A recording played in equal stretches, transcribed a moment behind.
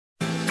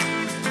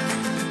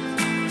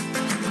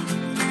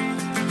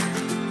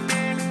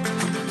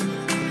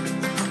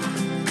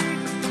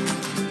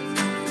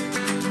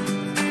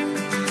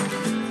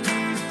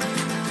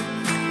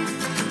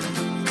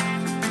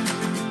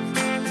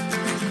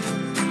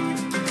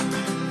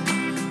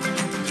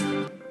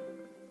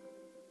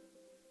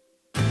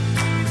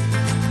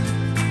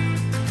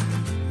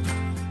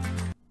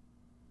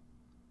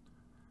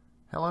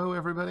Hello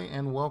everybody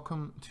and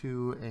welcome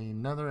to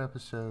another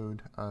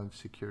episode of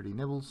Security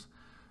Nibbles.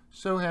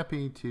 So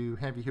happy to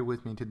have you here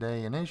with me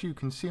today, and as you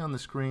can see on the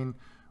screen,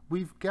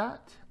 we've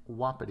got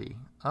Wapiti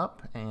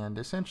up, and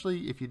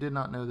essentially, if you did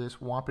not know this,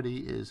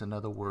 Wapiti is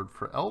another word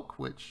for elk,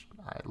 which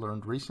I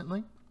learned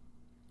recently.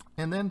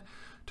 And then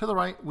to the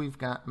right we've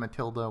got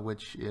Matilda,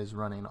 which is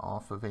running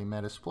off of a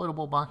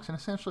Metasploitable box, and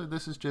essentially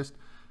this is just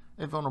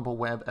a vulnerable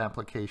web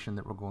application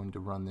that we're going to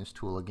run this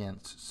tool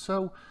against.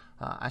 So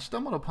I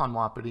stumbled upon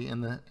Wapiti,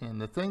 and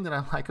the thing that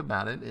I like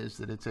about it is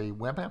that it's a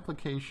web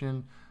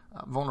application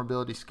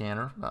vulnerability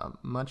scanner,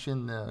 much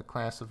in the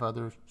class of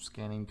other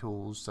scanning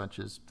tools such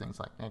as things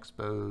like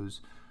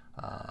Expose.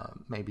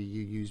 Maybe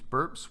you use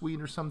Burp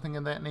Suite or something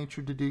of that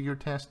nature to do your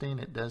testing.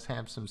 It does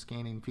have some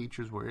scanning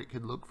features where it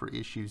could look for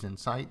issues in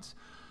sites.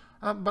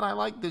 But I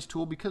like this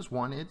tool because,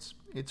 one,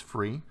 it's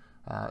free.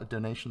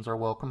 Donations are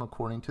welcome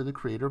according to the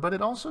creator, but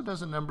it also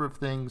does a number of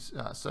things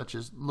such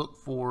as look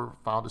for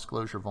file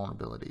disclosure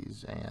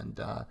vulnerabilities,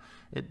 and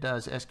it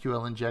does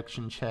SQL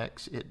injection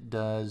checks, it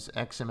does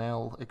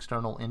XML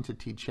external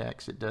entity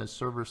checks, it does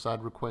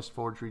server-side request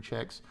forgery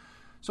checks.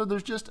 So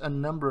there's just a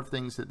number of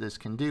things that this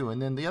can do.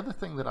 And then the other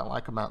thing that I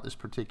like about this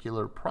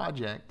particular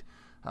project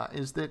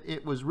is that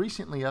it was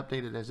recently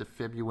updated as of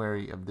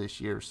February of this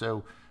year.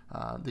 So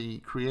the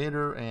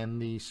creator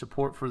and the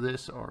support for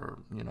this are,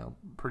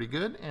 pretty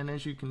good. And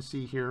as you can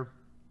see here,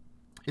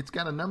 it's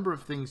got a number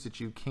of things that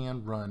you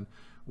can run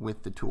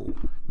with the tool.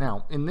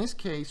 Now, in this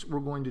case, we're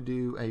going to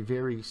do a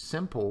very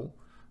simple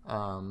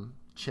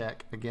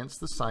check against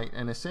the site,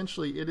 and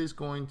essentially it is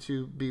going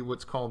to be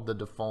what's called the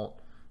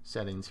default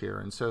settings here.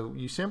 And so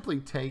you simply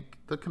take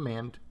the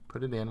command,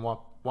 put it in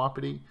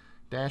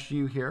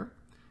Wapiti-U here,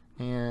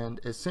 and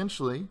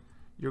essentially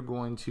you're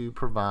going to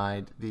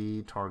provide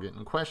the target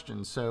in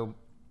question. So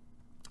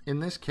in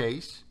this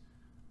case,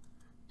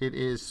 it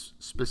is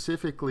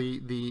specifically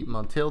the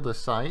Matilda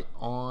site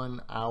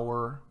on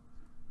our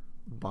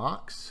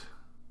box.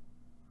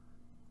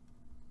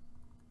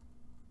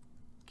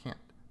 Can't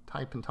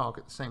type and talk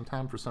at the same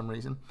time for some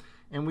reason.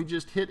 And we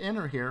just hit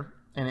enter here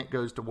and it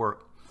goes to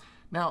work.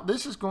 Now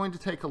this is going to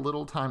take a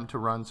little time to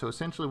run, so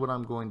essentially what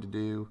I'm going to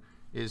do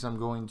is I'm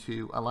going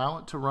to allow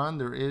it to run.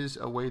 There is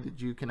a way that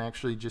you can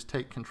actually just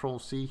take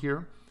Control-C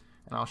here,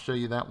 and I'll show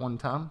you that one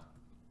time.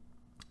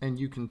 And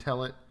you can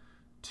tell it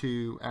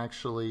to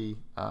actually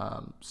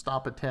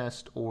stop a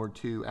test or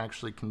to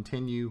actually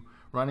continue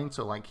running.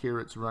 So like here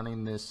it's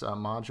running this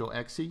module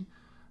exe,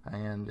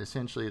 and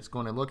essentially it's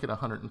going to look at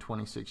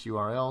 126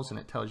 URLs and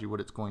it tells you what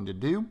it's going to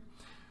do.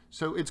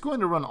 So it's going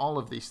to run all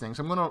of these things.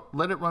 I'm going to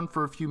let it run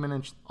for a few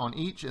minutes on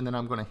each, and then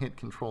I'm going to hit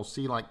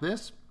Control-C like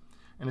this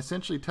and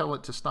essentially tell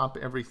it to stop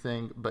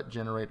everything but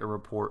generate a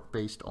report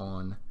based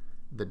on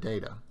the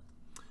data.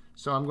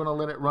 So I'm going to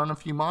let it run a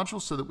few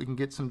modules so that we can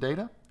get some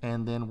data,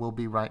 and then we'll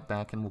be right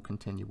back and we'll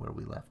continue where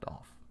we left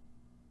off.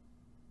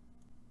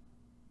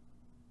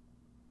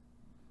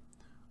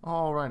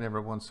 All right,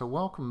 everyone, so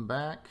welcome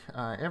back.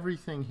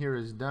 Everything here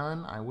is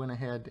done. I went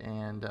ahead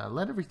and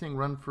let everything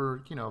run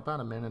for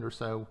about a minute or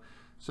so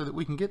that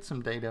we can get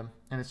some data,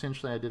 and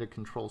essentially I did a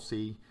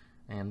Control-C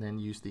and then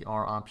used the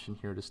R option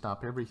here to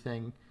stop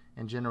everything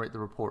and generate the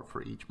report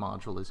for each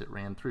module as it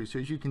ran through. So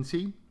as you can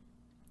see,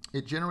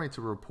 it generates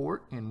a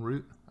report in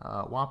root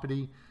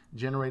Wapiti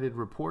generated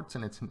reports,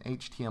 and it's an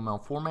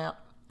HTML format.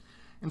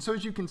 And so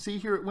as you can see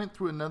here, it went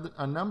through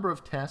a number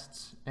of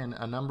tests and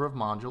a number of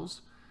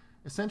modules,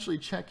 essentially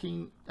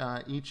checking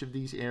each of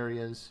these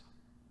areas.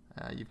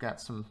 You've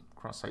got some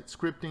cross-site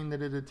scripting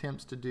that it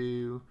attempts to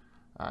do,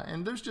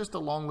 and there's just a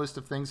long list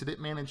of things that it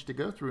managed to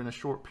go through in a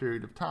short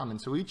period of time. And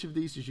so each of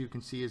these, as you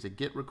can see, is a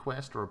GET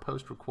request or a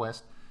POST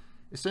request,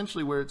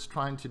 essentially where it's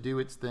trying to do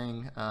its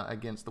thing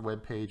against the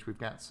web page. We've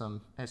got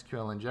some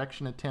SQL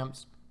injection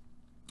attempts.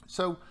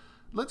 So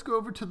let's go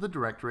over to the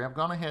directory. I've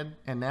gone ahead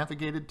and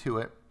navigated to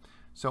it.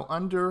 So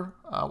under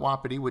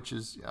Wapiti, which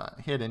is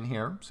hidden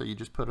here, so you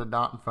just put a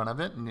dot in front of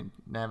it and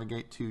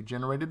navigate to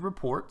generated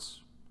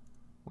reports,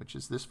 which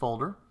is this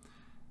folder,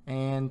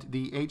 and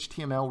the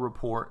HTML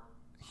report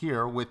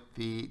here with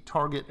the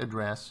target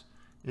address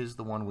is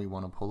the one we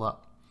want to pull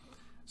up.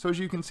 So as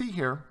you can see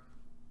here,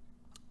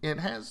 it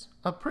has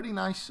a pretty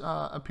nice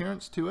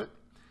appearance to it,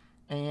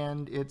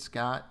 and it's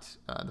got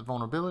the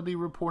vulnerability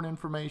report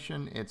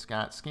information, it's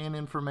got scan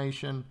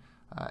information,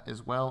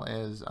 as well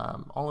as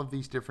all of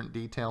these different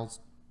details.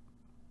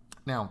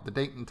 Now the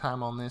date and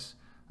time on this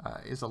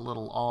is a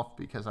little off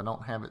because I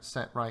don't have it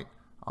set right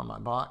on my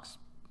box,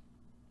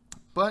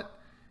 but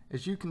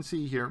as you can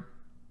see here,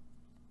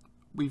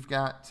 we've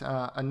got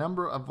a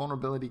number of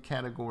vulnerability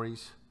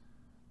categories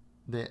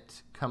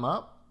that come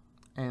up.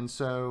 And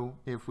so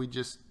if we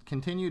just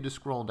continue to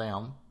scroll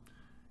down,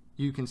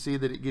 you can see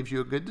that it gives you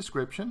a good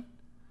description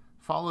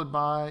followed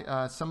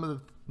by some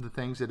of the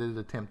things that it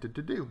attempted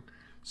to do.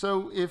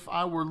 So if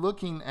I were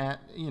looking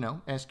at,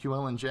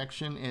 SQL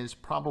injection is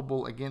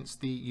probable against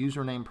the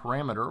username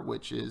parameter,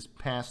 which is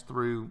passed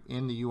through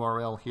in the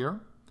URL here,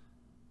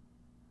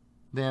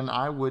 then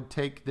I would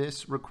take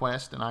this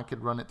request and I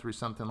could run it through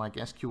something like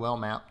SQL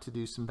map to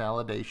do some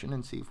validation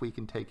and see if we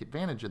can take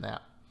advantage of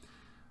that.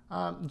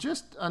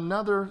 Just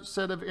another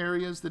set of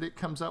areas that it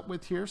comes up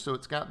with here. So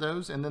it's got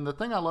those. And then the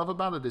thing I love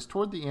about it is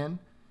toward the end,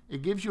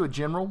 it gives you a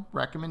general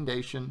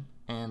recommendation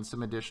and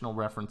some additional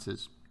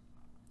references.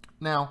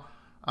 Now,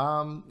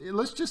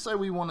 let's just say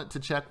we wanted to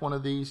check one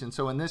of these. And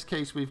so in this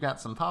case, we've got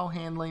some file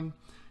handling,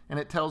 and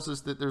it tells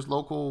us that there's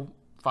local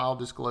file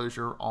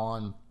disclosure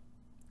on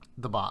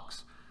the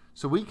box.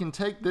 So we can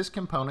take this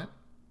component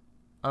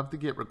of the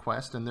GET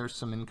request, and there's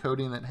some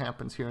encoding that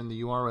happens here in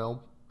the URL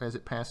as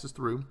it passes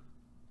through.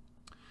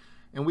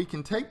 And we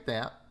can take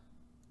that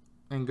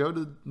and go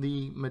to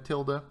the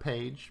Matilda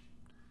page,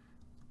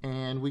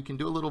 and we can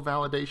do a little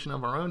validation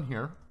of our own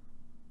here.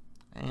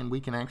 And we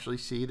can actually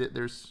see that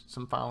there's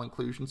some file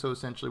inclusion. So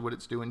essentially what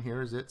it's doing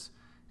here is it's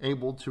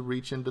able to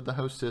reach into the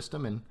host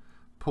system and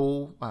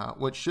pull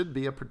what should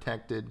be a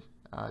protected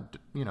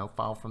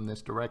file from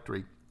this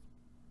directory.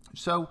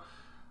 So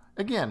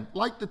again,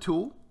 like the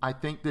tool, I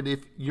think that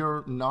if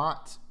you're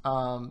not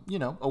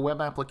a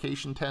web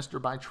application tester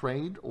by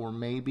trade, or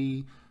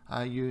maybe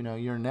you're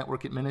a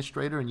network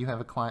administrator and you have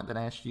a client that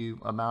asks you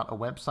about a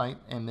website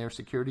and their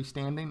security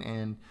standing,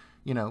 and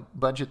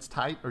budget's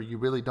tight, or you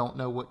really don't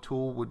know what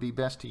tool would be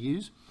best to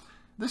use,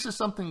 this is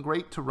something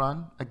great to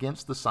run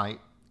against the site.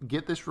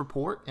 Get this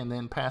report and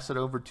then pass it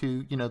over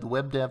to the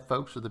web dev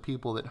folks or the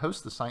people that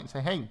host the site and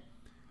say, hey,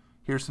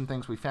 here's some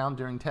things we found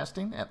during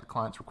testing at the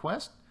client's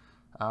request,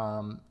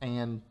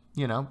 and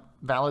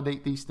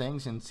validate these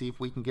things and see if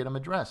we can get them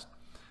addressed.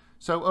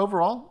 So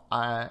overall,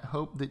 I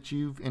hope that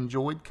you've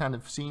enjoyed kind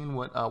of seeing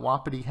what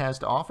Wapiti has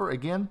to offer.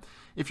 Again,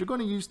 if you're going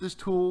to use this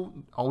tool,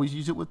 always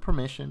use it with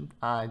permission.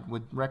 I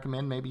would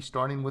recommend maybe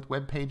starting with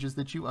web pages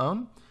that you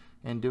own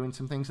and doing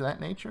some things of that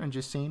nature and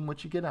just seeing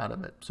what you get out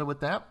of it. So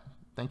with that,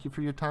 thank you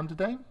for your time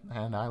today,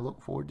 and I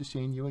look forward to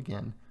seeing you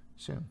again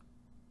soon.